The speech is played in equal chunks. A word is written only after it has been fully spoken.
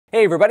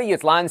Hey everybody,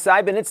 it's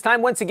Lon.TV, and it's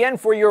time once again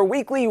for your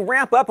weekly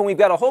wrap-up, and we've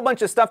got a whole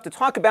bunch of stuff to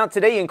talk about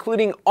today,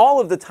 including all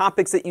of the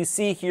topics that you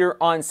see here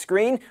on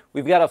screen.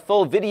 We've got a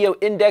full video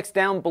index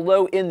down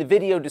below in the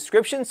video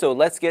description, so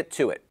let's get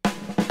to it.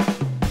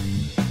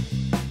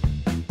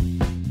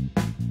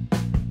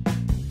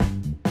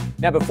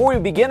 Now before we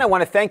begin, I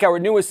want to thank our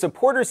newest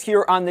supporters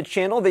here on the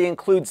channel. They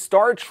include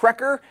Star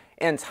Trekker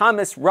and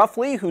Thomas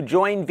Ruffley, who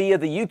joined via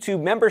the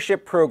YouTube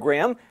membership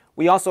program.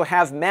 We also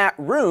have Matt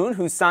Roon,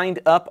 who signed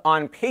up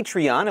on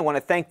Patreon. I want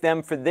to thank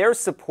them for their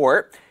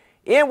support.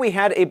 And we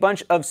had a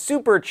bunch of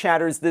super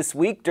chatters this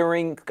week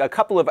during a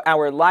couple of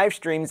our live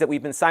streams that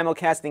we've been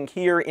simulcasting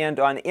here and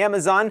on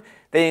Amazon.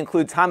 They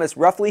include Thomas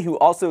Ruffley, who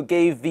also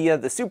gave via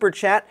the super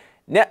chat,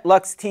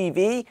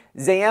 Lon.TV,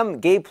 Zam,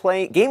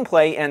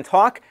 Gameplay and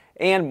Talk,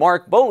 and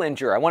Mark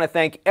Bollinger. I want to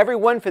thank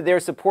everyone for their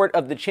support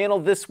of the channel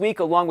this week,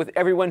 along with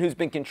everyone who's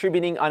been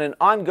contributing on an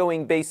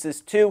ongoing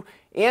basis too,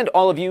 and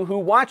all of you who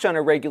watch on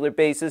a regular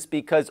basis,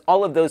 because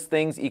all of those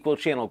things equal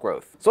channel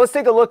growth. So let's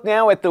take a look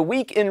now at the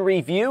week in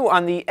review.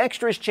 On the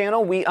Extras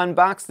channel, we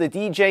unboxed the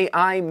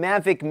DJI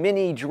Mavic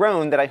Mini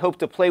drone that I hope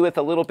to play with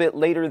a little bit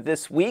later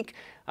this week.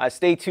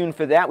 Stay tuned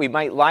for that. We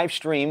might live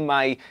stream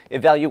my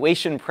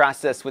evaluation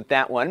process with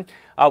that one.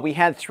 We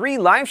had 3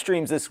 live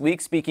streams this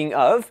week, speaking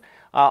of,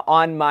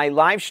 on my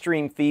live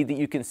stream feed that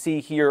you can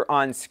see here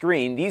on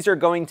screen. These are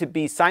going to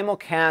be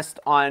simulcast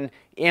on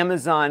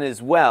Amazon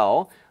as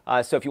well.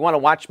 So if you want to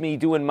watch me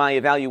doing my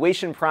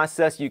evaluation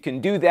process, you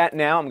can do that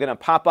now. I'm going to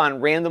pop on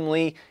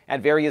randomly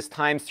at various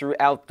times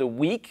throughout the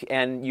week,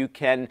 and you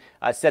can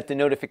set the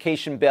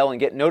notification bell and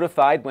get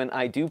notified when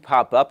I do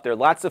pop up. They're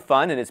lots of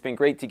fun, and it's been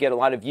great to get a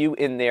lot of you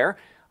in there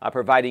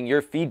providing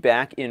your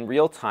feedback in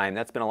real time.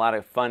 That's been a lot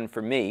of fun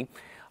for me.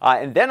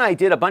 And then I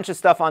did a bunch of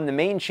stuff on the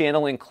main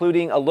channel,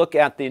 including a look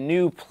at the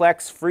new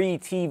Plex free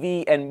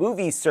TV and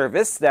movie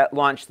service that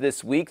launched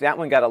this week. That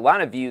one got a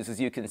lot of views,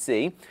 as you can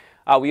see.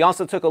 We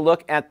also took a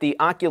look at the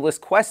Oculus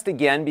Quest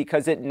again,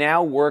 because it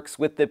now works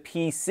with the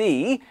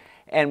PC,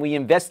 and we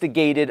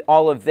investigated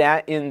all of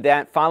that in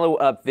that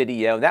follow-up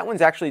video. That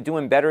one's actually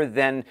doing better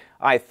than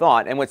I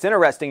thought. And what's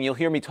interesting, you'll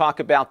hear me talk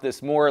about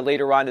this more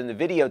later on in the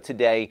video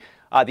today,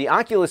 the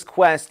Oculus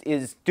Quest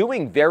is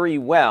doing very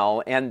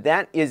well, and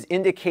that is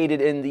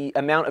indicated in the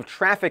amount of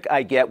traffic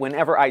I get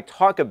whenever I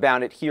talk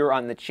about it here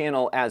on the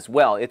channel as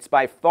well. It's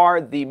by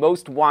far the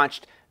most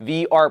watched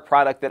VR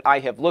product that I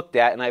have looked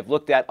at, and I've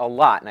looked at a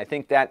lot, and I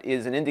think that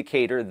is an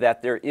indicator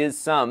that there is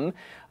some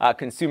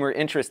consumer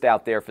interest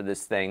out there for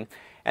this thing.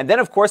 And then,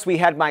 of course, we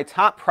had my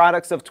top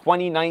products of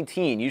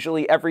 2019.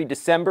 Usually every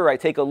December, I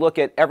take a look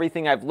at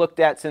everything I've looked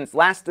at since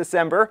last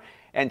December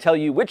and tell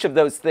you which of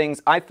those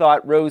things I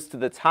thought rose to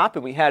the top.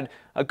 And we had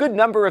a good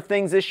number of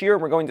things this year.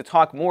 We're going to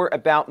talk more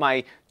about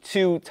my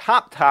 2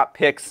 top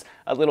picks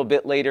a little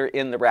bit later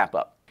in the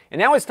wrap-up. And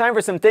now it's time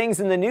for some things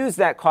in the news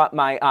that caught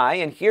my eye.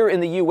 And here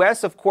in the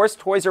U.S., of course,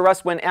 Toys R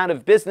Us went out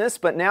of business,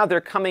 but now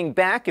they're coming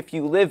back if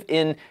you live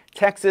in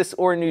Texas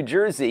or New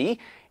Jersey.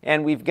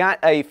 And we've got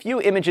a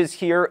few images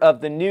here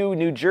of the new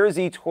New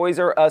Jersey Toys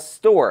R Us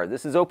store.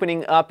 This is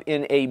opening up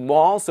in a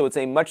mall, so it's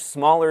a much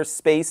smaller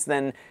space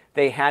than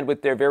they had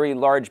with their very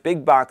large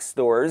big box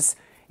stores.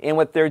 And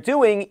what they're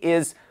doing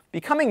is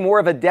becoming more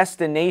of a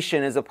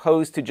destination as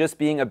opposed to just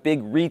being a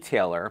big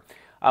retailer.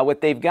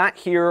 What they've got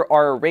here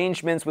are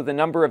arrangements with a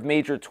number of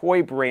major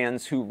toy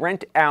brands who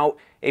rent out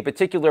a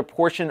particular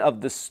portion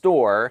of the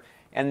store,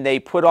 and they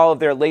put all of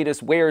their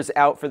latest wares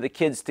out for the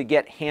kids to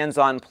get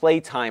hands-on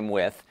playtime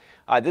with.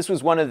 This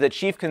was one of the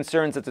chief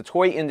concerns that the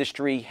toy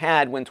industry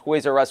had when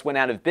Toys R Us went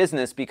out of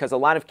business, because a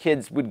lot of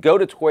kids would go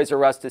to Toys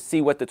R Us to see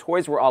what the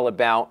toys were all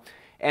about.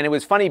 And it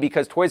was funny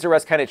because Toys R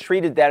Us kind of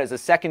treated that as a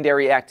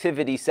secondary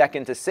activity,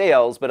 second to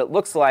sales, but it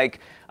looks like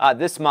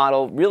this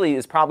model really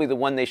is probably the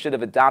one they should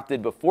have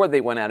adopted before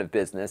they went out of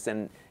business.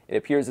 And it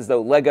appears as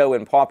though Lego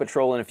and Paw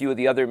Patrol and a few of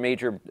the other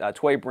major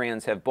toy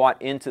brands have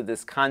bought into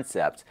this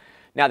concept.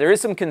 Now, there is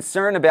some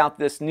concern about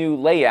this new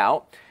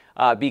layout,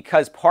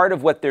 because part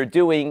of what they're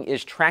doing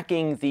is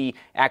tracking the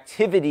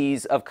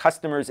activities of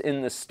customers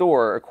in the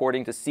store,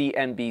 according to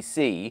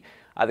CNBC.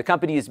 The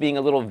company is being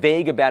a little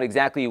vague about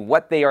exactly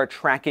what they are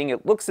tracking.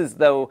 It looks as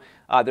though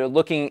they're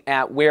looking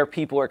at where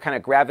people are kind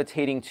of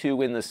gravitating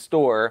to in the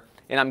store.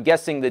 And I'm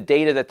guessing the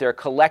data that they're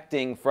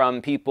collecting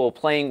from people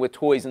playing with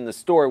toys in the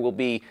store will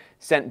be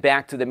sent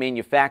back to the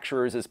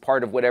manufacturers as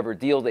part of whatever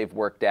deal they've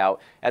worked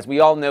out. As we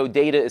all know,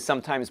 data is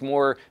sometimes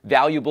more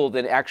valuable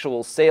than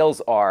actual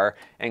sales are,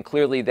 and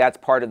clearly that's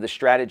part of the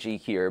strategy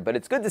here. But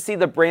it's good to see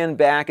the brand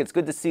back. It's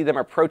good to see them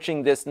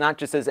approaching this not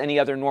just as any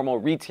other normal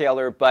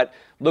retailer, but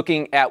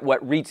looking at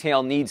what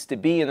retail needs to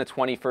be in the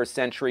 21st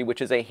century,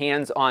 which is a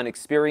hands-on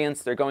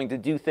experience. They're going to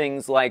do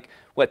things like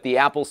what the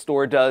Apple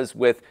Store does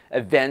with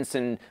events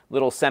and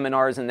little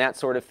seminars and that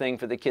sort of thing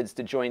for the kids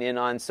to join in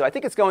on. So I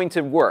think it's going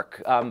to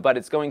work, but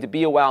it's going to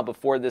be a while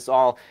before this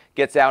all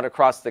gets out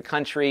across the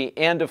country.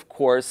 And of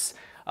course,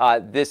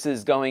 this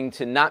is going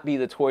to not be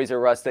the Toys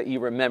R Us that you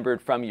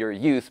remembered from your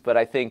youth, but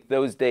I think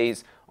those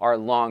days are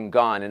long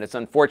gone. And it's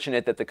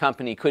unfortunate that the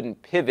company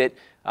couldn't pivot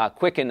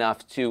quick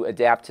enough to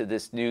adapt to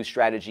this new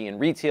strategy in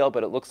retail,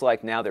 but it looks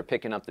like now they're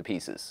picking up the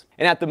pieces.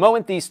 And at the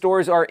moment, these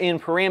stores are in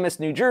Paramus,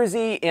 New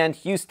Jersey and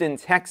Houston,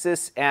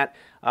 Texas at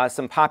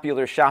some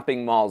popular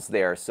shopping malls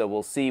there. So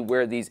we'll see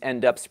where these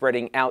end up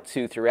spreading out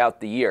to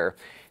throughout the year.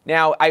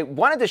 Now, I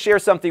wanted to share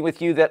something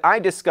with you that I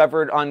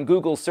discovered on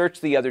Google search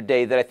the other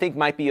day that I think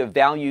might be of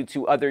value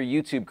to other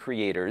YouTube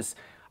creators.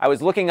 I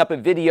was looking up a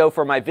video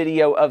for my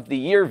Video of the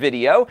Year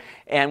video,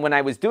 and when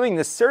I was doing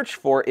the search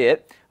for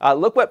it,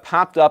 look what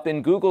popped up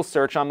in Google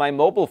search on my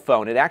mobile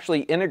phone. It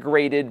actually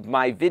integrated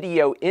my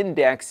video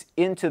index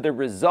into the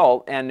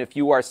result, and if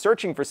you are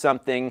searching for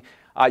something,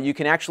 you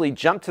can actually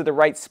jump to the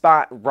right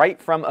spot right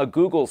from a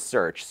Google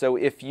search. So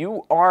if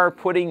you are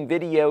putting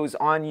videos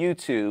on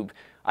YouTube,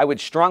 I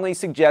would strongly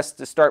suggest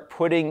to start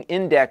putting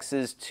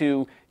indexes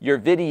to your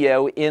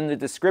video in the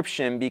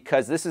description,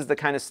 because this is the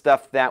kind of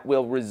stuff that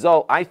will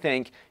result, I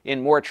think,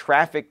 in more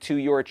traffic to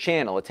your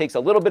channel. It takes a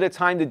little bit of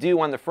time to do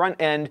on the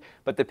front end,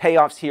 but the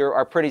payoffs here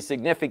are pretty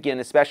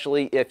significant,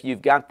 especially if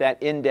you've got that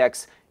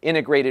index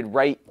integrated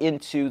right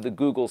into the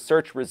Google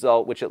search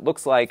result, which it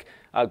looks like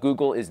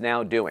Google is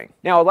now doing.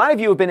 Now, a lot of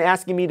you have been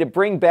asking me to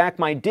bring back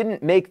my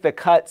Didn't Make the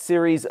Cut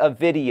series of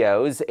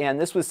videos, and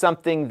this was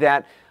something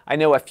that I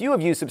know a few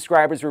of you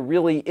subscribers were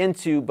really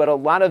into, but a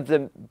lot of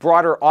the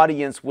broader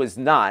audience was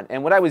not.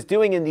 And what I was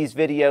doing in these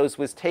videos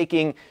was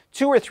taking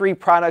 2 or 3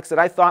 products that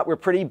I thought were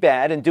pretty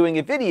bad and doing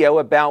a video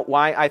about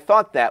why I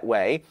thought that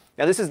way.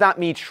 Now, this is not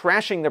me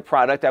trashing the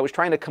product. I was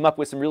trying to come up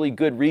with some really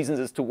good reasons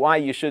as to why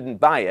you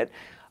shouldn't buy it.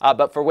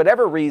 But for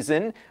whatever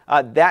reason,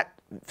 that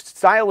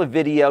style of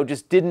video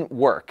just didn't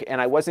work,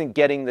 and I wasn't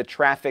getting the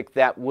traffic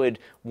that would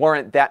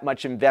warrant that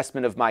much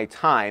investment of my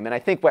time. And I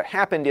think what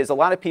happened is a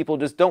lot of people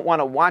just don't want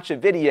to watch a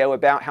video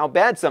about how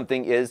bad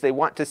something is. They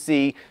want to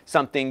see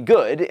something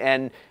good,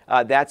 and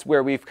that's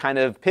where we've kind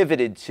of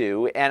pivoted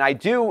to. And I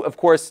do, of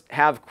course,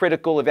 have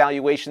critical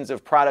evaluations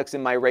of products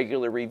in my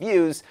regular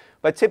reviews,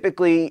 but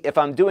typically, if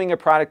I'm doing a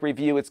product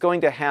review, it's going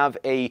to have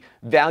a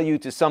value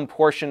to some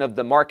portion of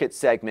the market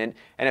segment.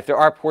 And if there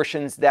are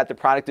portions that the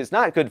product is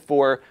not good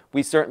for,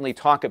 we certainly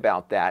talk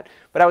about that.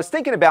 But I was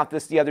thinking about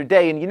this the other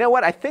day, and you know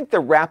what? I think the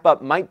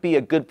wrap-up might be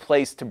a good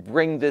place to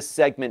bring this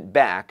segment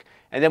back.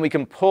 And then we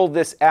can pull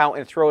this out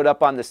and throw it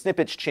up on the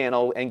Snippets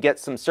channel and get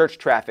some search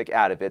traffic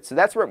out of it. So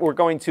that's what we're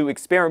going to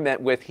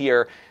experiment with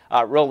here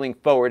rolling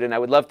forward. And I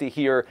would love to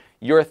hear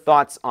your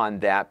thoughts on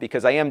that,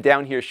 because I am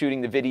down here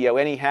shooting the video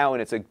anyhow,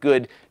 and it's a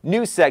good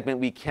new segment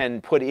we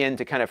can put in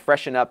to kind of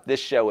freshen up this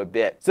show a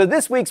bit. So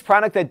this week's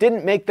product that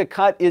didn't make the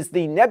cut is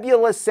the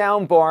Nebula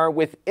soundbar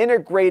with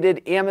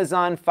integrated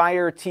Amazon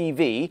Fire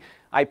TV.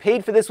 I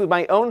paid for this with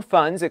my own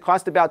funds. It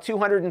cost about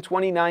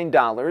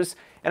 $229,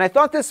 and I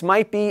thought this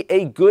might be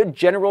a good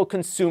general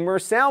consumer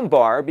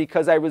soundbar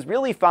because I was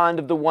really fond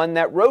of the one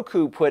that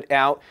Roku put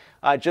out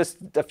just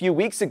a few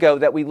weeks ago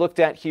that we looked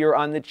at here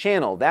on the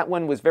channel. That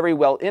one was very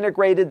well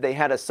integrated. They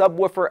had a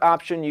subwoofer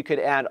option you could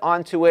add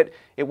onto it.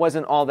 It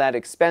wasn't all that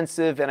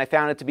expensive, and I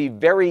found it to be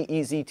very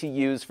easy to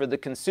use for the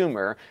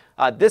consumer.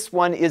 This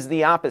one is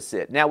the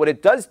opposite. Now, what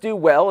it does do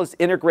well is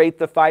integrate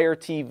the Fire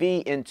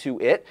TV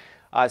into it.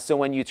 So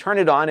when you turn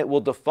it on, it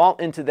will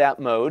default into that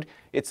mode.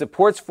 It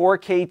supports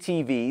 4K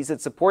TVs.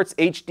 It supports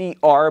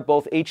HDR,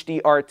 both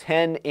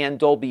HDR10 and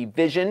Dolby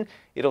Vision.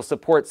 It'll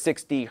support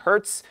 60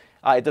 Hertz.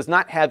 It does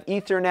not have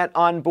Ethernet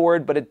on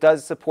board, but it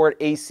does support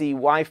AC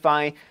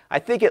Wi-Fi. I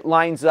think it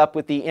lines up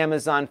with the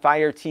Amazon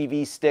Fire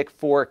TV Stick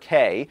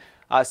 4K.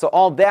 So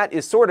all that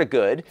is sort of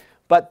good.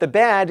 But the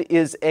bad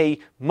is a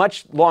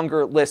much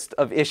longer list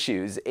of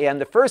issues,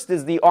 and the first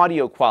is the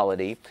audio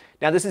quality.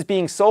 Now, this is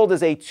being sold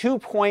as a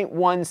 2.1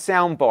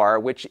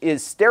 soundbar, which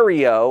is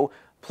stereo,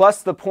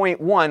 plus the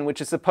 0.1,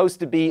 which is supposed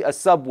to be a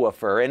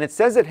subwoofer. And it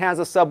says it has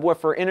a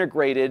subwoofer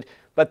integrated,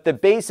 but the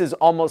bass is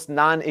almost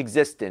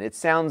non-existent. It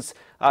sounds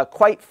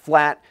quite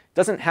flat,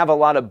 doesn't have a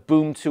lot of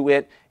boom to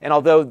it, and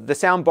although the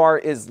soundbar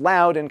is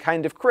loud and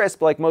kind of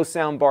crisp, like most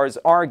soundbars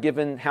are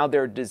given how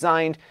they're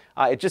designed,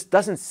 it just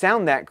doesn't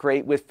sound that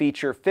great with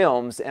feature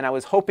films, and I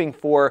was hoping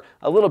for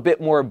a little bit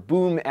more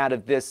boom out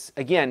of this,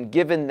 again,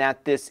 given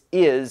that this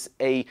is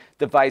a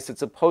device that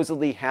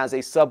supposedly has a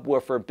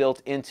subwoofer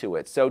built into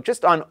it. So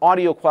just on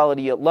audio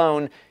quality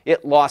alone,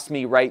 it lost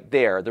me right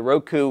there. The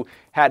Roku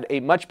had a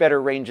much better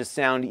range of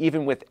sound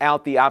even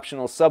without the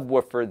optional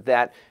subwoofer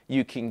that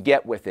you can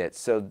get with it.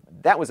 So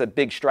that was a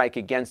big strike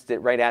against it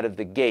right out of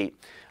the gate.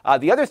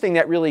 The other thing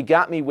that really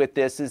got me with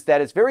this is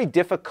that it's very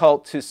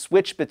difficult to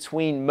switch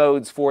between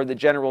modes for the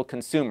general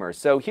consumer.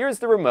 So here's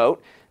the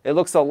remote. It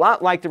looks a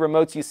lot like the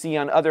remotes you see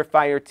on other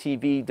Fire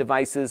TV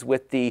devices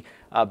with the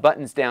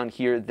buttons down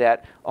here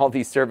that all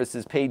these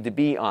services paid to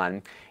be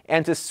on.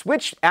 And to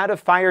switch out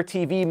of Fire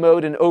TV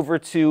mode and over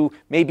to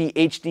maybe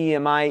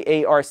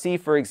HDMI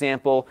ARC, for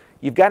example,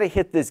 you've got to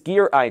hit this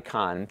gear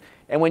icon.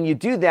 And when you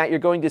do that, you're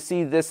going to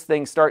see this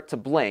thing start to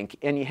blink,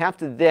 and you have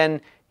to then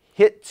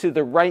hit to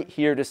the right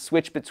here to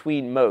switch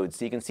between modes.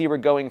 So you can see we're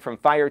going from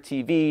Fire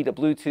TV to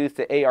Bluetooth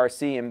to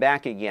ARC and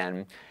back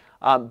again.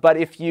 But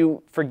if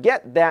you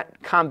forget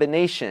that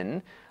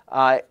combination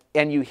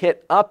and you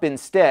hit up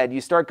instead,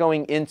 you start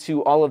going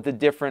into all of the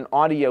different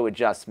audio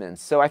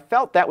adjustments. So I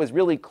felt that was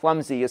really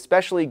clumsy,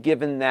 especially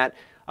given that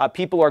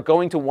people are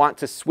going to want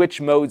to switch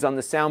modes on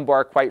the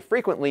soundbar quite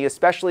frequently,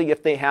 especially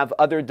if they have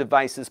other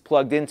devices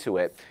plugged into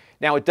it.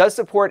 Now, it does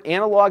support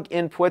analog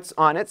inputs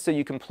on it, so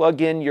you can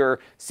plug in your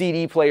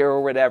CD player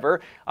or whatever.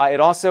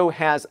 It also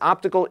has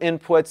optical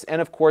inputs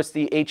and, of course,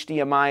 the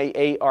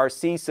HDMI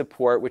ARC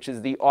support, which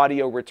is the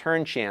audio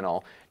return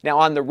channel. Now,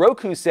 on the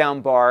Roku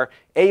soundbar,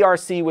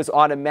 ARC was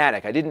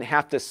automatic. I didn't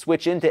have to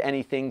switch into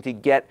anything to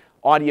get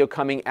audio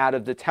coming out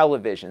of the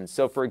television.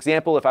 So, for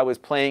example, if I was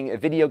playing a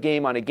video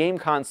game on a game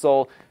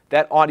console,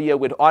 that audio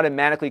would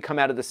automatically come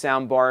out of the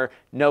soundbar,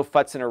 no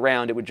futzing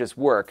around, it would just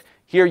work.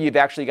 Here you've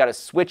actually got to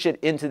switch it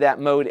into that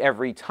mode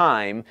every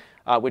time,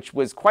 which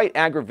was quite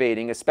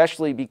aggravating,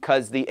 especially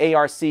because the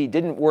ARC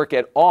didn't work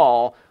at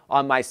all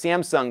on my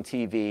Samsung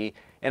TV.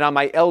 And on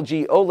my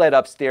LG OLED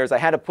upstairs, I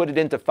had to put it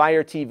into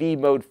Fire TV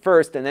mode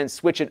first and then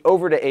switch it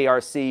over to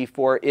ARC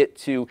for it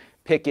to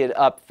pick it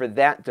up for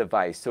that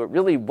device. So it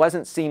really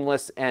wasn't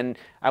seamless, and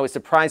I was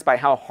surprised by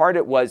how hard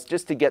it was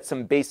just to get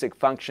some basic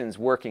functions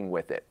working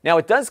with it. Now,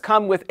 it does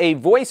come with a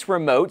voice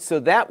remote, so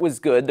that was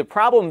good. The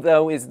problem,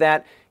 though, is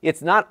that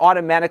it's not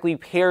automatically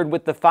paired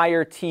with the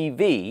Fire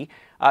TV.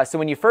 So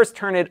when you first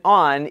turn it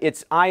on,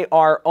 it's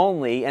IR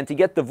only, and to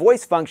get the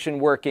voice function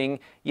working,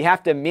 you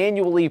have to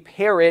manually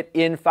pair it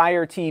in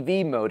Fire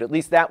TV mode. At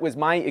least that was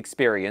my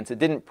experience. It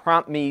didn't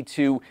prompt me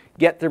to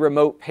get the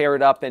remote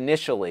paired up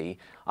initially.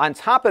 On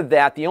top of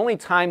that, the only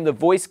time the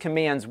voice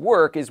commands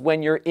work is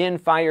when you're in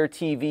Fire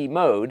TV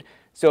mode.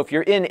 So if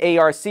you're in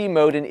ARC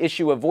mode and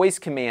issue a voice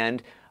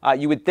command,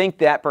 you would think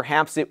that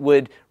perhaps it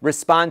would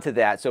respond to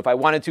that. So if I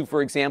wanted to,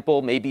 for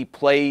example, maybe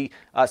play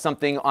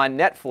something on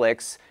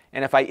Netflix,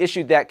 and if I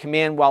issued that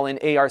command while in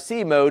ARC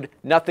mode,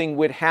 nothing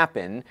would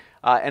happen.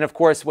 And of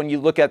course, when you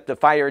look at the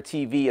Fire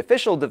TV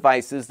official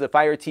devices, the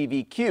Fire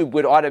TV Cube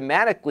would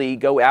automatically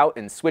go out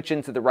and switch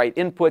into the right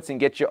inputs and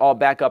get you all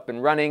back up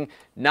and running.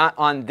 Not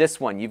on this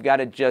one. You've got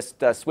to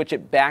just switch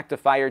it back to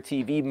Fire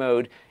TV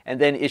mode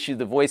and then issue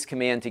the voice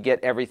command to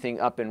get everything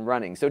up and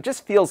running. So it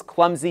just feels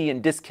clumsy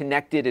and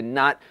disconnected and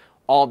not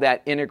all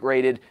that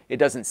integrated. It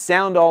doesn't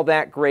sound all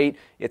that great.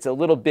 It's a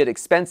little bit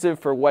expensive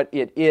for what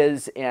it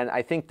is, and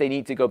I think they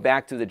need to go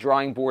back to the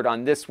drawing board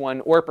on this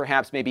one, or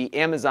perhaps maybe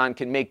Amazon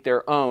can make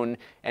their own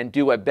and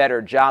do a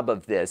better job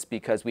of this,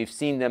 because we've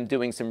seen them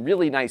doing some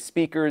really nice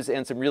speakers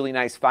and some really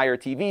nice Fire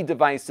TV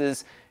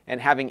devices, and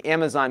having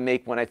Amazon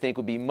make one I think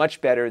would be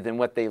much better than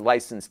what they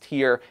licensed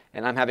here,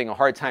 and I'm having a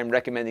hard time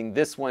recommending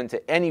this one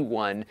to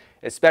anyone,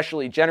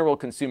 especially general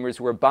consumers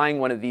who are buying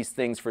one of these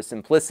things for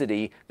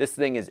simplicity. This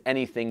thing is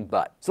anything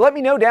but. So let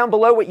me know down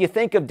below what you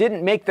think of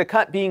Didn't Make the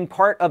Cut being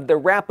part of the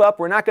wrap-up.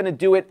 We're not going to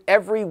do it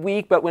every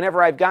week, but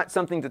whenever I've got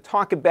something to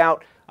talk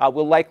about,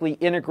 we'll likely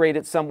integrate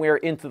it somewhere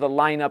into the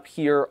lineup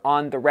here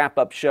on the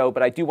wrap-up show,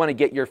 but I do want to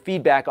get your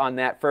feedback on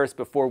that first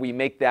before we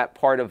make that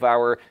part of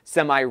our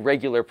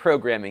semi-regular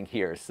programming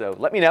here. So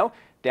let me know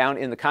down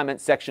in the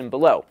comments section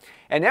below.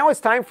 And now it's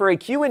time for a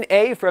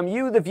Q&A from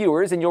you, the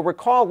viewers, and you'll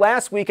recall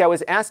last week I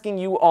was asking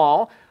you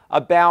all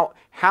about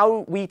how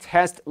we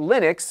test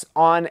Linux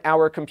on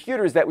our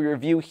computers that we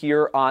review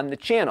here on the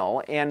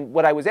channel. And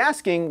what I was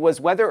asking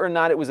was whether or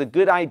not it was a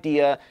good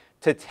idea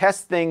to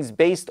test things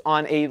based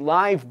on a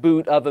live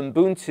boot of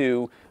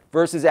Ubuntu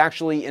versus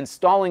actually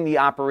installing the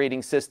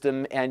operating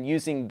system and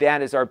using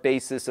that as our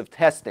basis of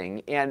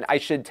testing. And I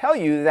should tell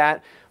you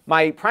that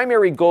my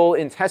primary goal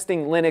in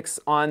testing Linux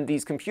on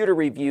these computer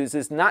reviews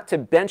is not to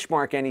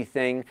benchmark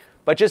anything,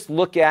 but just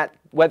look at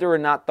whether or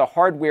not the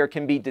hardware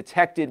can be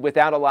detected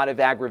without a lot of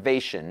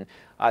aggravation.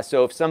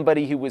 So if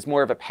somebody who was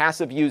more of a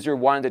passive user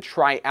wanted to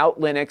try out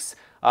Linux,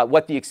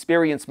 what the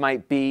experience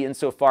might be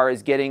insofar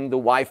as getting the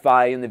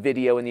Wi-Fi and the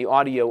video and the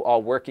audio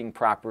all working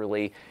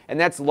properly. And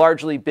that's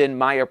largely been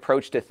my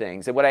approach to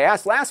things. And what I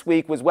asked last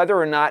week was whether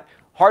or not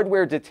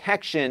hardware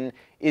detection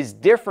is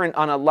different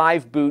on a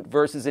live boot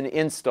versus an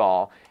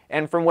install.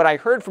 And from what I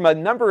heard from a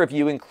number of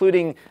you,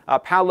 including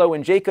Paolo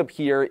and Jacob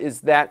here, is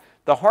that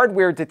the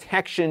hardware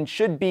detection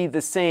should be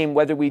the same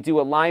whether we do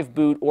a live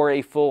boot or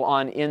a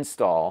full-on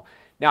install.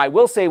 Now, I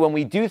will say when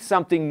we do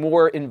something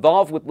more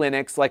involved with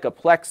Linux, like a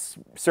Plex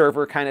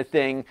server kind of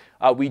thing,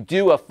 we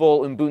do a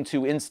full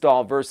Ubuntu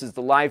install versus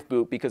the live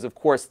boot because, of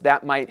course,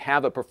 that might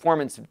have a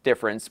performance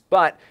difference.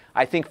 But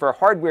I think for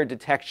hardware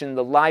detection,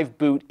 the live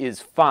boot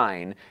is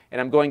fine, and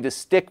I'm going to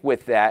stick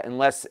with that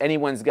unless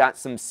anyone's got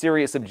some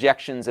serious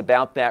objections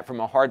about that from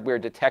a hardware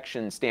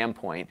detection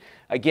standpoint.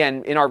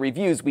 Again, in our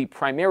reviews, we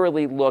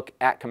primarily look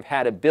at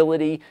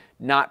compatibility,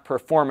 not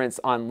performance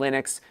on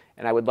Linux,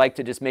 and I would like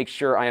to just make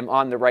sure I am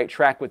on the right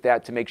track with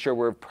that to make sure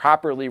we're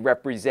properly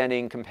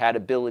representing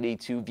compatibility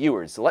to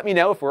viewers. So let me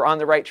know if we're on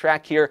the right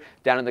track here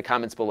down in the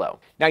comments below.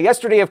 Now,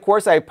 yesterday, of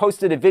course, I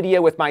posted a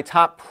video with my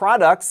top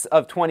products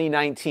of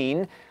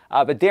 2019,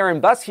 but Darren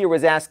Buss here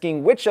was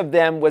asking which of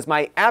them was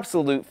my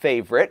absolute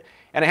favorite.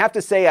 And I have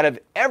to say, out of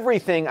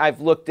everything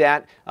I've looked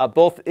at,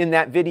 both in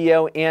that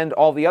video and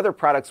all the other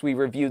products we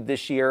reviewed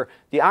this year,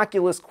 the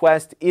Oculus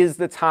Quest is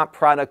the top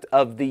product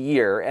of the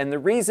year. And the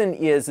reason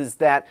is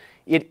that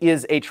it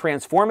is a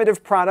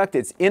transformative product,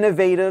 it's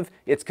innovative,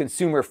 it's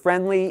consumer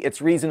friendly,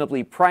 it's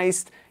reasonably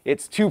priced,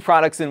 it's two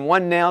products in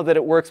one now that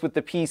it works with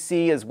the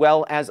PC as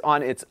well as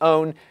on its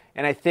own.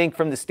 And I think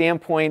from the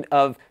standpoint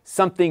of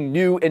something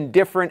new and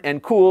different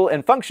and cool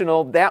and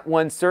functional, that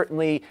one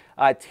certainly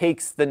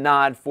takes the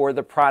nod for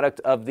the product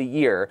of the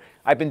year.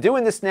 I've been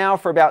doing this now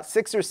for about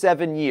 6 or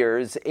 7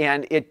 years,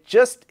 and it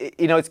just,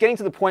 it's getting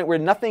to the point where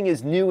nothing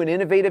is new and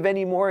innovative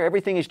anymore.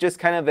 Everything is just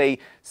kind of a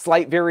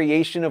slight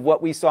variation of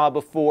what we saw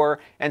before,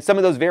 and some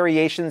of those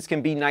variations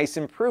can be nice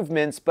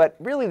improvements, but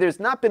really there's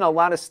not been a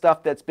lot of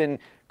stuff that's been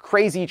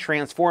crazy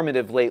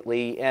transformative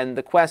lately, and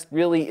the Quest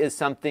really is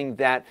something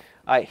that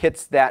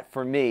hits that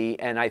for me,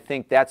 and I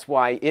think that's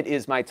why it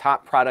is my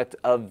top product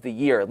of the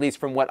year, at least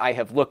from what I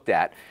have looked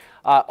at.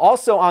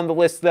 Also on the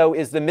list, though,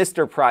 is the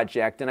Mister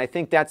project, and I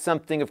think that's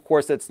something, of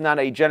course, that's not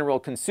a general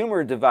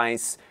consumer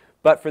device,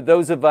 but for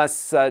those of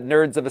us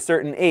nerds of a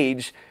certain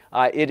age,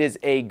 it is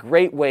a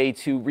great way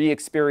to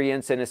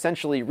re-experience and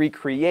essentially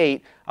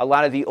recreate a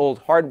lot of the old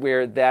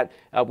hardware that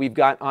we've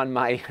got on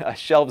my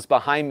shelves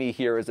behind me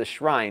here as a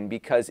shrine,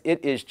 because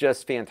it is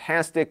just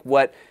fantastic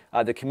what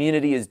the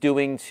community is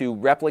doing to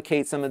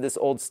replicate some of this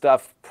old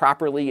stuff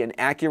properly and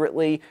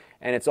accurately.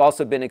 And it's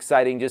also been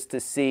exciting just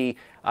to see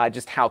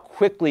just how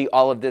quickly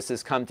all of this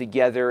has come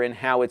together and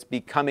how it's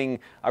becoming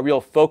a real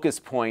focus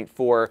point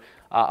for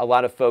a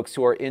lot of folks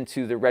who are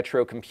into the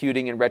retro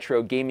computing and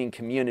retro gaming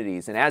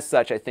communities. And as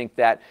such, I think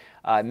that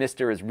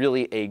Mister is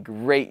really a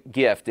great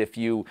gift if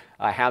you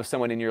have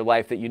someone in your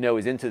life that you know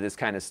is into this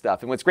kind of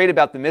stuff. And what's great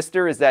about the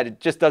Mister is that it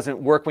just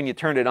doesn't work when you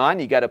turn it on.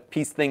 You got to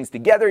piece things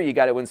together. You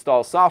got to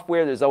install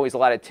software. There's always a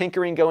lot of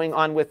tinkering going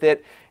on with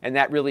it. And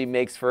that really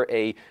makes for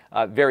a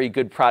very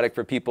good product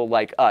for people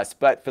like us.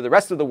 But for the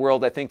rest of the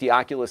world, I think the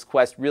Oculus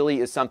Quest really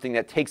is something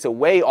that takes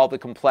away all the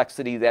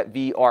complexity that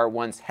VR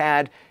once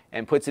had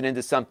and puts it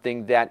into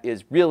something that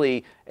is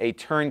really a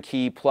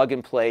turnkey,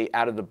 plug-and-play,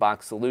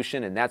 out-of-the-box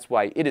solution, and that's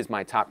why it is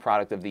my top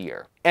product of the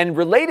year. And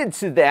related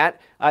to that,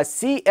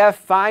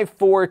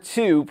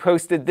 CF542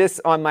 posted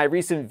this on my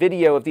recent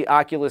video of the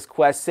Oculus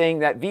Quest, saying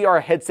that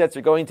VR headsets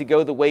are going to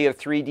go the way of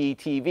 3D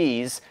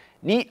TVs.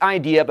 Neat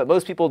idea, but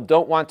most people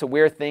don't want to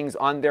wear things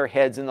on their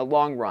heads in the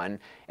long run.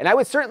 And I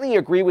would certainly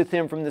agree with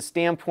him from the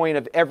standpoint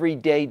of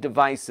everyday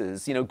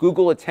devices.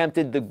 Google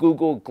attempted the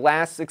Google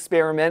Glass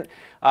experiment,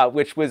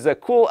 which was a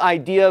cool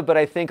idea, but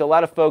I think a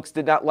lot of folks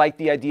did not like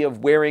the idea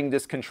of wearing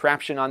this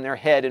contraption on their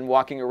head and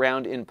walking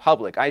around in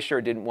public. I sure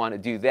didn't want to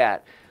do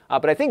that.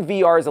 But I think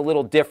VR is a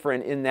little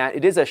different in that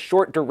it is a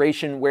short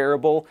duration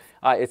wearable.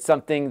 It's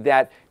something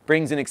that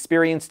brings an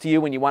experience to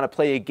you when you want to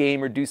play a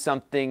game or do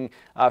something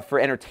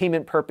for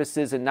entertainment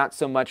purposes and not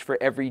so much for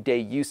everyday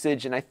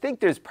usage. And I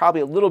think there's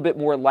probably a little bit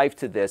more life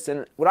to this.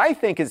 And what I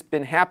think has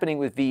been happening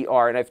with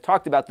VR, and I've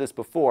talked about this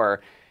before,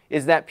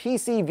 is that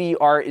PC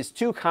VR is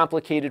too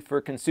complicated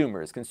for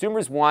consumers.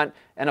 Consumers want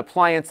an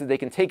appliance that they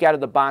can take out of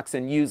the box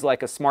and use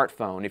like a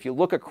smartphone. If you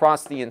look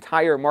across the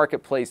entire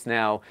marketplace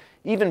now,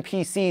 even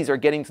PCs are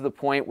getting to the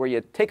point where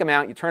you take them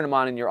out, you turn them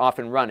on, and you're off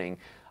and running.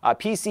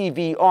 PC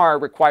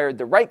VR required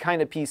the right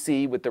kind of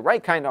PC with the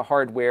right kind of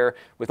hardware,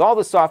 with all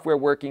the software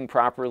working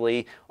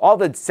properly, all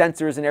the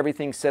sensors and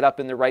everything set up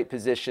in the right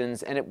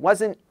positions, and it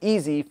wasn't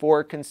easy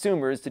for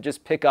consumers to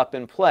just pick up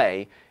and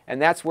play.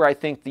 And that's where I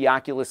think the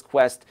Oculus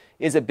Quest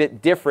is a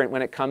bit different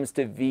when it comes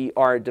to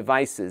VR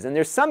devices. And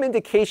there's some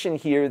indication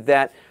here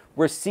that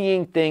we're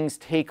seeing things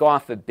take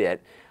off a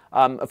bit.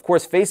 Of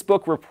course,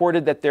 Facebook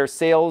reported that their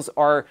sales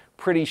are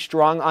pretty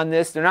strong on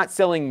this. They're not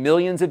selling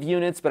millions of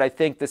units, but I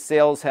think the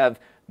sales have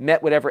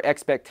met whatever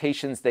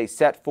expectations they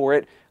set for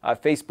it.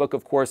 Facebook,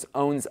 of course,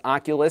 owns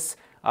Oculus.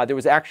 There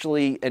was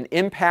actually an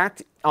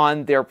impact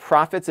on their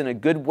profits in a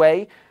good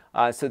way.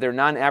 So their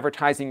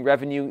non-advertising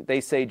revenue,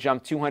 they say,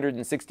 jumped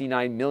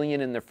 $269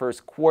 million in the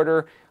first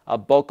quarter. A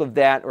bulk of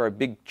that, or a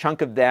big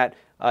chunk of that,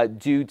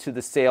 due to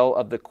the sale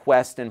of the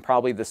Quest and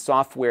probably the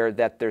software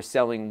that they're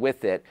selling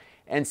with it.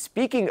 And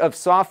speaking of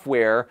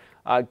software,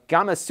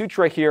 Gama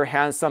Sutra here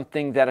has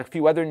something that a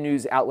few other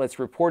news outlets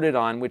reported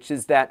on, which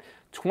is that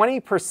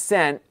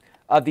 20%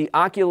 of the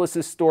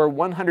Oculus's store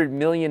 100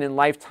 million in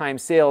lifetime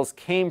sales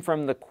came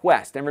from the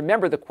Quest. And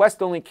remember, the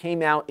Quest only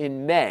came out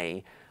in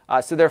May.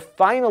 So they're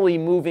finally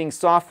moving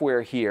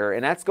software here,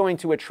 and that's going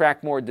to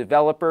attract more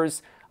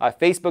developers.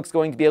 Facebook's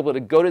going to be able to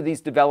go to these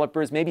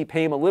developers, maybe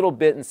pay them a little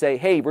bit and say,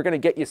 hey, we're going to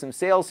get you some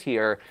sales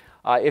here.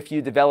 if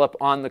you develop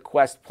on the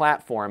Quest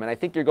platform. And I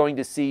think you're going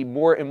to see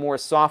more and more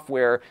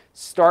software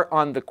start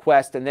on the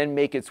Quest and then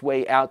make its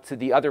way out to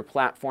the other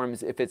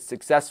platforms if it's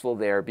successful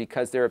there,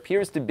 because there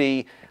appears to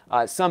be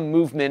some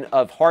movement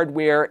of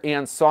hardware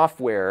and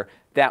software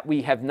that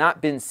we have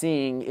not been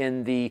seeing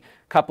in the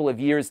couple of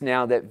years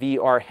now that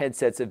VR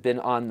headsets have been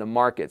on the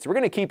market. So we're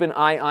going to keep an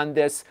eye on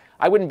this.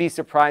 I wouldn't be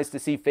surprised to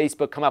see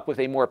Facebook come up with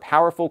a more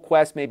powerful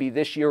Quest maybe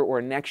this year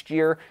or next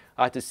year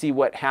to see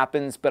what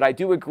happens. But I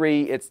do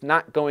agree it's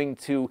not going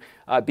to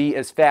be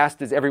as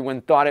fast as everyone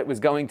thought it was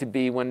going to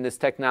be when this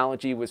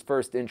technology was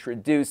first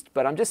introduced.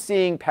 But I'm just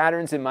seeing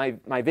patterns in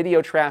my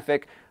video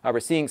traffic.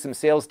 We're seeing some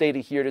sales data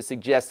here to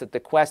suggest that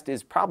the Quest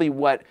is probably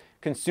what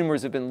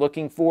consumers have been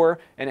looking for.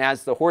 And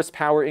as the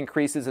horsepower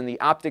increases and the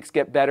optics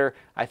get better,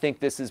 I think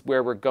this is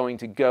where we're going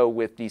to go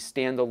with these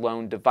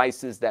standalone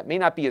devices that may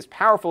not be as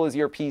powerful as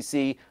your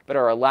PC, but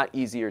are a lot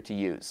easier to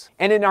use.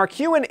 And in our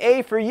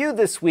Q&A for you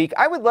this week,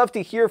 I would love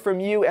to hear from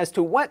you as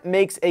to what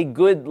makes a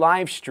good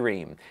live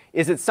stream.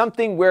 Is it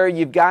something where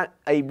you've got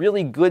a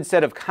really good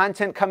set of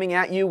content coming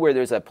at you, where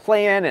there's a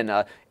plan and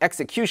an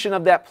execution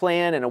of that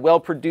plan and a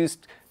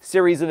well-produced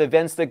series of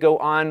events that go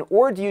on,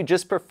 or do you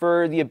just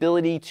prefer the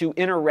ability to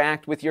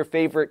interact with your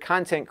favorite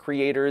content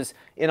creators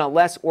in a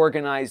less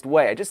organized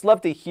way? I'd just love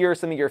to hear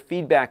some of your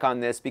feedback on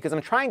this, because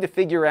I'm trying to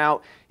figure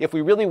out if we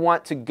really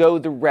want to go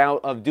the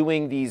route of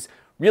doing these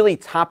really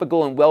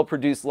topical and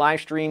well-produced live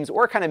streams,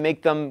 or kind of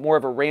make them more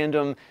of a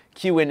random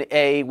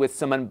Q&A with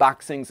some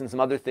unboxings and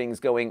some other things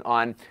going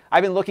on.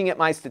 I've been looking at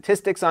my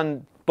statistics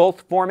on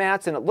both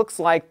formats, and it looks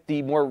like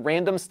the more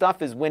random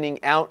stuff is winning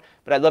out,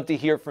 but I'd love to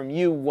hear from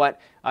you what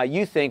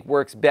you think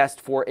works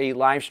best for a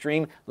live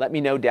stream. Let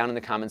me know down in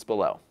the comments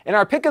below. And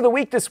our pick of the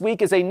week this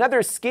week is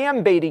another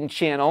scam baiting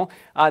channel.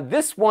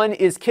 This one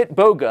is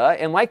Kitboga,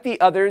 and like the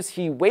others,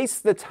 he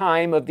wastes the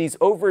time of these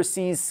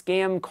overseas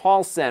scam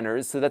call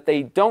centers so that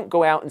they don't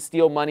go out and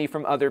steal money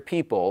from other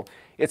people.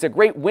 It's a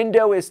great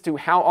window as to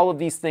how all of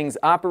these things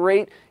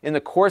operate. In the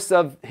course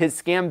of his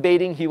scam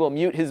baiting, he will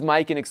mute his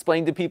mic and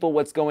explain to people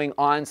what's going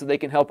on so they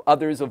can help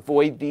others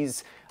avoid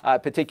these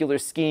particular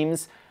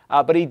schemes.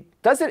 But he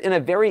does it in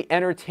a very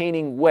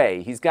entertaining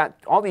way. He's got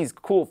all these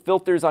cool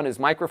filters on his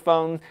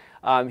microphone.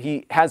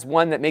 He has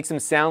one that makes him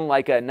sound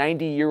like a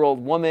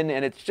 90-year-old woman,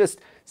 and it's just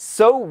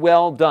so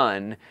well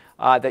done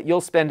that you'll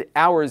spend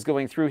hours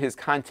going through his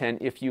content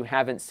if you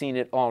haven't seen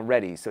it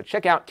already. So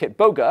check out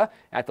Kitboga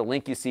at the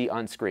link you see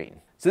on screen.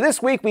 So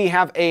this week we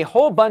have a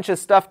whole bunch of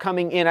stuff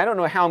coming in. I don't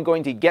know how I'm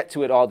going to get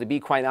to it all, to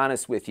be quite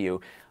honest with you.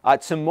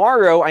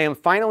 Tomorrow I am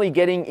finally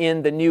getting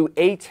in the new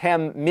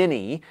ATEM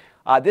Mini.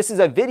 This is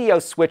a video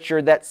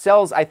switcher that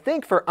sells, I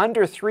think, for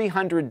under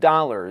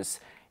 $300.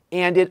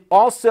 And it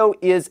also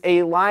is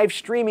a live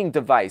streaming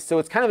device. So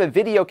it's kind of a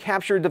video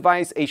capture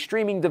device, a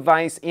streaming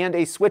device, and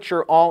a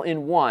switcher all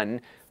in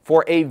one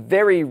for a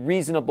very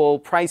reasonable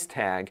price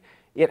tag.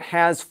 It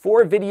has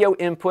 4 video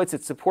inputs.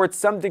 It supports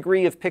some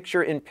degree of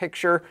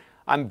picture-in-picture.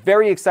 I'm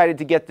very excited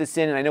to get this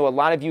in, and I know a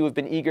lot of you have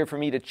been eager for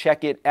me to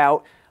check it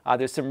out.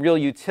 There's some real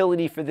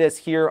utility for this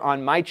here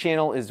on my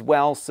channel as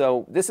well.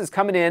 So this is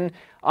coming in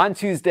on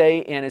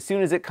Tuesday, and as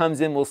soon as it comes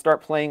in, we'll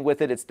start playing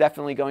with it. It's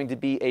definitely going to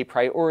be a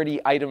priority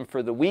item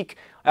for the week.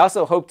 I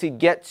also hope to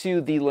get to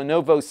the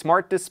Lenovo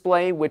Smart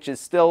Display, which is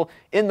still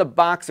in the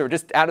box or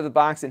just out of the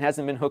box and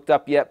hasn't been hooked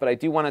up yet, but I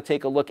do want to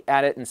take a look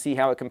at it and see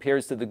how it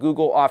compares to the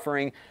Google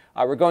offering.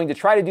 We're going to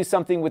try to do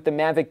something with the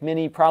Mavic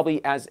Mini,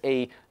 probably as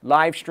a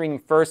live stream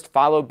first,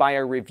 followed by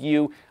a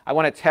review. I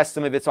want to test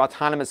some of its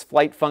autonomous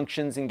flight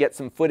functions and get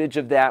some footage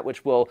of that,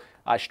 which will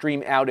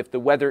stream out if the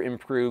weather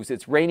improves.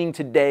 It's raining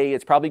today.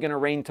 It's probably going to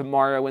rain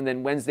tomorrow, and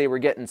then Wednesday we're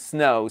getting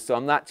snow, so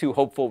I'm not too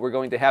hopeful we're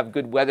going to have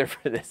good weather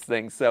for this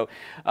thing. So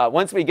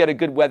once we get a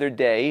good weather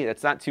day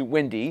that's not too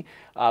windy,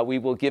 we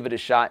will give it a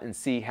shot and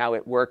see how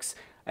it works.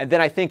 And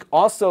then I think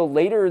also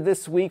later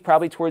this week,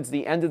 probably towards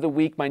the end of the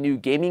week, my new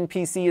gaming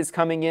PC is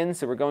coming in.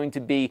 So we're going to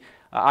be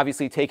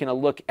obviously taking a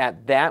look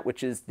at that,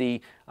 which is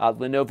the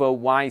Lenovo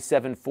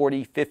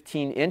Y740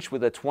 15-inch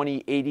with a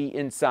 2080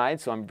 inside.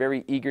 So I'm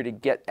very eager to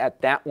get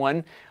at that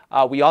one.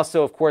 We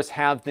also, of course,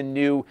 have the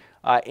new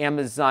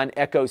Amazon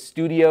Echo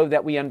Studio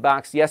that we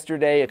unboxed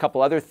yesterday, a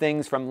couple other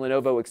things from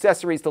Lenovo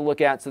accessories to look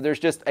at. So there's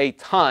just a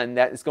ton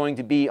that is going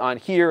to be on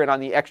here and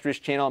on the Extras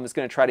channel. I'm just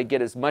going to try to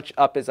get as much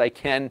up as I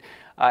can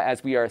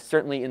as we are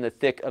certainly in the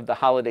thick of the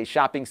holiday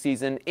shopping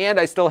season. And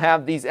I still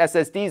have these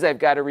SSDs I've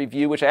got to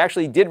review, which I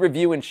actually did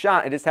review and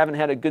shot. I just haven't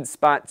had a good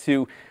spot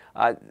to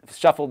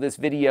shuffle this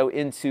video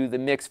into the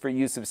mix for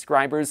you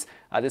subscribers.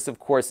 This, of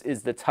course,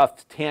 is the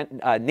Tough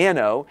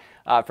Nano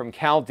from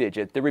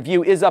CalDigit. The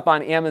review is up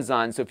on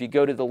Amazon, so if you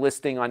go to the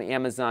listing on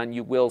Amazon,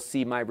 you will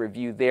see my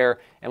review there,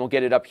 and we'll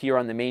get it up here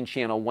on the main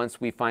channel once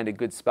we find a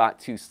good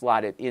spot to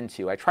slot it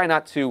into. I try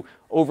not to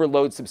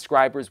overload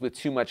subscribers with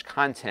too much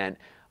content,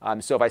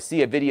 So if I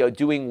see a video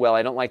doing well,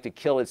 I don't like to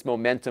kill its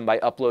momentum by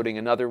uploading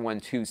another one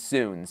too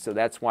soon. So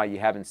that's why you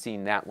haven't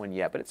seen that one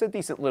yet. But it's a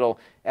decent little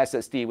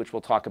SSD, which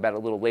we'll talk about a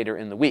little later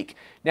in the week.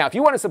 Now, if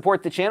you want to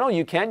support the channel,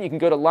 you can. You can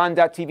go to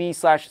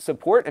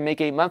Lon.TV/support and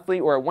make a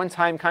monthly or a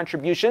one-time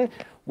contribution.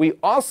 We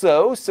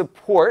also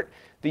support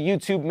the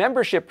YouTube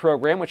membership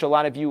program, which a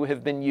lot of you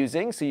have been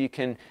using, so you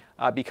can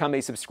become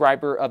a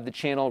subscriber of the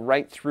channel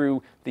right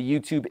through the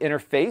YouTube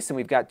interface. And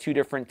we've got 2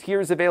 different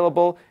tiers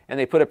available, and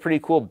they put a pretty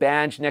cool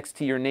badge next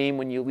to your name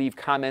when you leave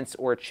comments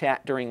or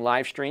chat during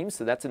live streams,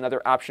 so that's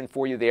another option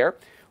for you there.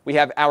 We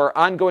have our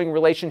ongoing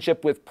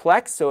relationship with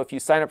Plex, so if you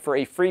sign up for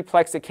a free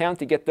Plex account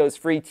to get those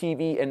free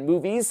TV and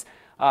movies,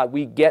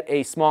 we get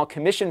a small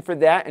commission for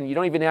that, and you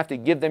don't even have to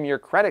give them your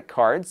credit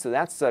card, so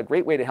that's a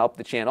great way to help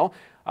the channel.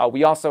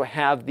 We also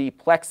have the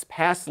Plex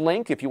Pass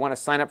link. If you want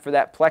to sign up for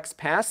that Plex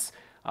Pass,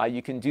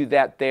 you can do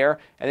that there,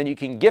 and then you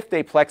can gift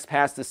a Plex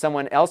Pass to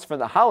someone else for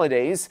the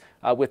holidays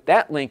with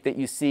that link that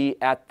you see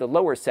at the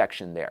lower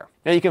section there.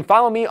 Now you can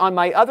follow me on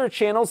my other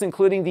channels,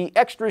 including the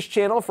Extras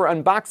channel for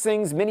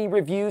unboxings, mini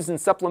reviews,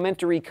 and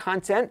supplementary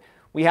content.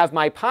 We have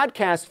my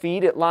podcast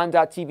feed at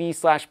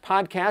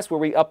Lon.TV/podcast, where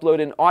we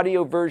upload an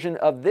audio version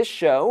of this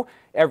show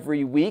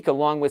every week,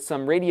 along with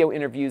some radio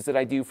interviews that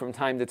I do from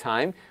time to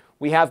time.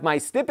 We have my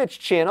Snippets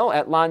channel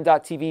at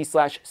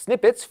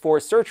Lon.TV/snippets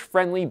for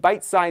search-friendly,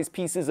 bite-sized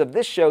pieces of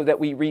this show that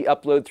we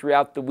re-upload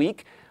throughout the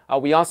week.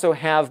 We also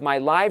have my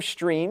live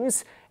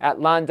streams at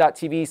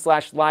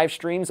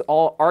Lon.TV/livestreams,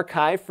 all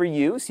archived for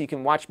you, so you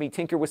can watch me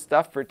tinker with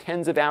stuff for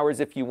tens of hours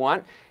if you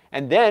want.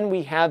 And then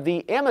we have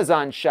the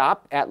Amazon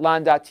shop at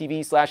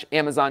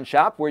Lon.TV/Amazon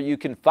shop, where you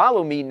can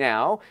follow me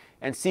now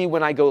and see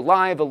when I go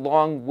live,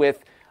 along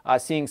with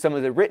seeing some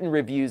of the written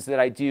reviews that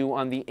I do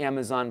on the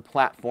Amazon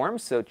platform.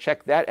 So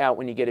check that out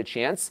when you get a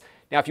chance.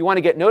 Now, if you want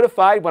to get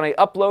notified when I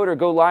upload or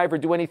go live or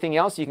do anything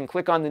else, you can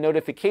click on the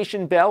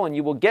notification bell and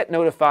you will get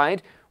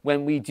notified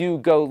when we do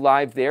go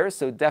live there.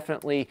 So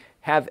definitely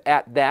have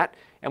at that.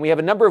 And we have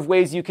a number of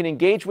ways you can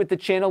engage with the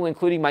channel,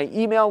 including my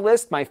email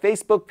list, my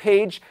Facebook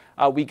page.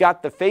 We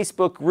got the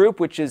Facebook group,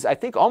 which is, I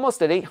think,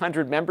 almost at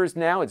 800 members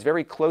now. It's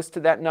very close to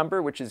that number,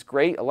 which is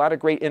great. A lot of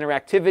great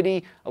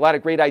interactivity, a lot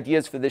of great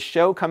ideas for this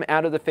show come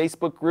out of the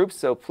Facebook group.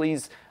 So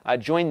please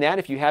join that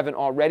if you haven't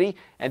already.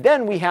 And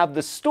then we have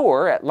the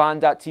store at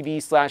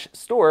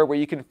Lon.TV/store, where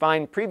you can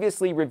find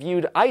previously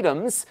reviewed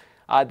items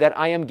that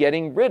I am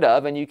getting rid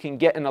of, and you can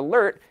get an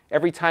alert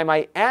every time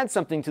I add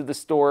something to the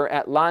store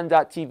at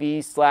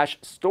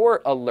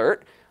Lon.TV/store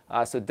alert.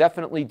 So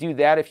definitely do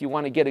that if you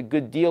want to get a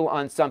good deal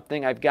on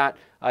something. I've got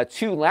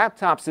 2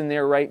 laptops in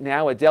there right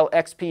now, a Dell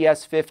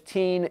XPS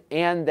 15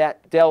 and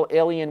that Dell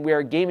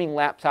Alienware gaming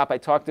laptop I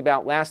talked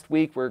about last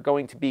week. We're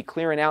going to be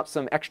clearing out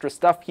some extra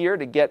stuff here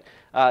to get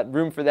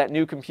room for that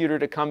new computer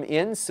to come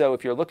in. So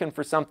if you're looking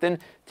for something,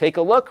 take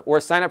a look or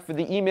sign up for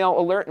the email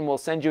alert, and we'll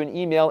send you an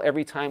email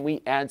every time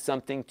we add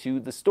something to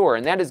the store.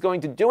 And that is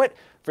going to do it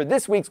for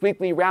this week's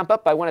weekly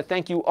wrap-up. I want to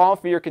thank you all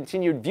for your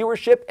continued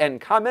viewership and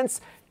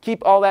comments.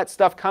 Keep all that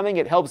stuff coming.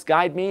 It helps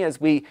guide me as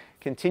we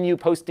continue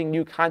posting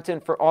new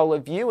content for all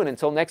of you. And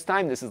until next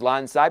time, this is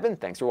Lon Seidman.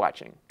 Thanks for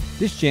watching.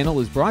 This channel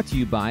is brought to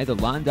you by the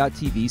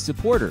Lon.TV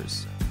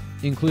supporters,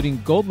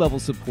 including gold-level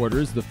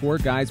supporters, the 4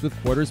 Guys with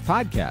Quarters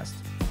podcast,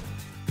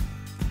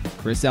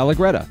 Chris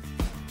Allegretta,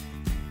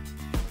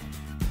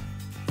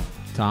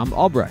 Tom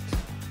Albrecht,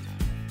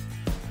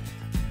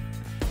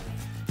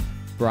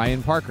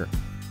 Brian Parker,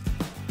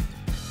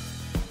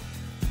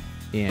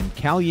 and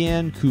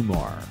Kalyan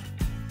Kumar.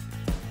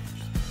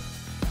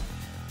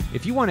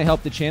 If you want to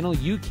help the channel,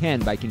 you can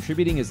by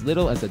contributing as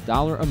little as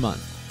 $1 a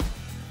month.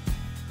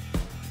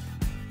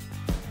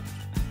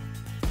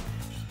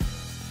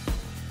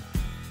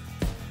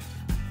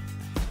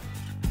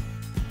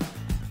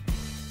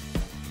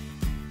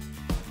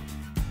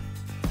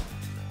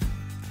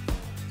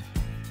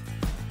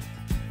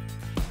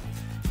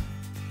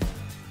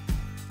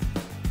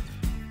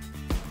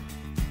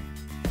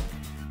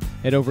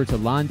 Head over to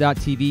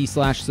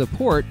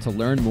Lon.TV/support to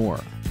learn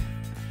more.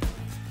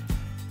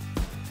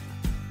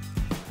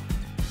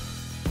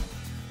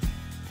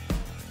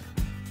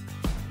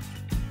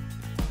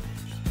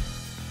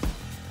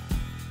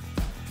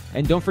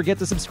 And don't forget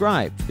to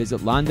subscribe.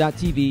 Visit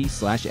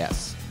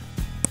Lon.TV/s.